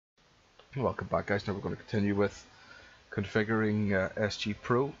Welcome back, guys. Now we're going to continue with configuring SG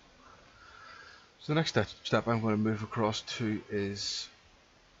Pro. So the next step I'm going to move across to is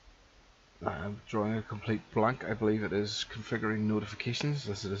drawing a complete blank. I believe it is configuring notifications,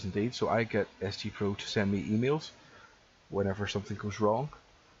 as it is indeed. So I get SG Pro to send me emails whenever something goes wrong.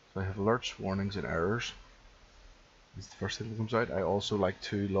 So I have alerts, warnings, and errors. This is the first thing that comes out. I also like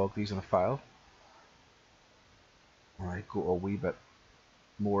to log these in a file. I go a wee bit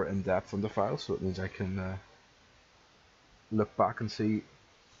more in depth on the file, so it means I can look back and see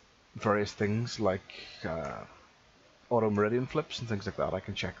various things like auto meridian flips and things like that. I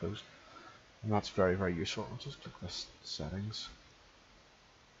can check those, and that's very, very useful. I'll just click this settings.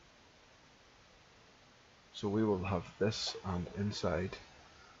 So we will have this, and inside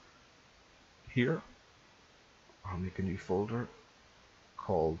here I'll make a new folder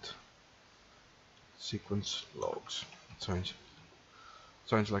called sequence logs. It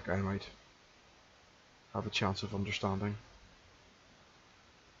sounds like I might have a chance of understanding.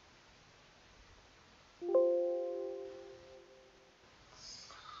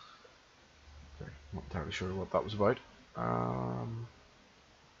 Okay, not entirely sure what that was about.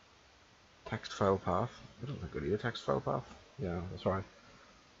 Text file path. I don't think I need a text file path. Yeah, that's right.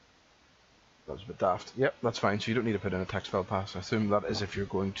 That was a bit daft. Yep, that's fine. So you don't need to put in a text file path. I assume that is if you're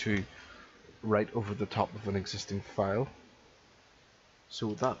going to write over the top of an existing file.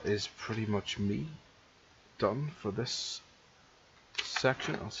 So that is pretty much me done for this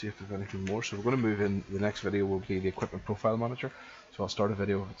section. I'll see if there's anything more. So we're going to move in. The next video will be the equipment profile manager. So I'll start a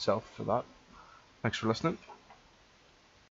video of itself for that. Thanks for listening.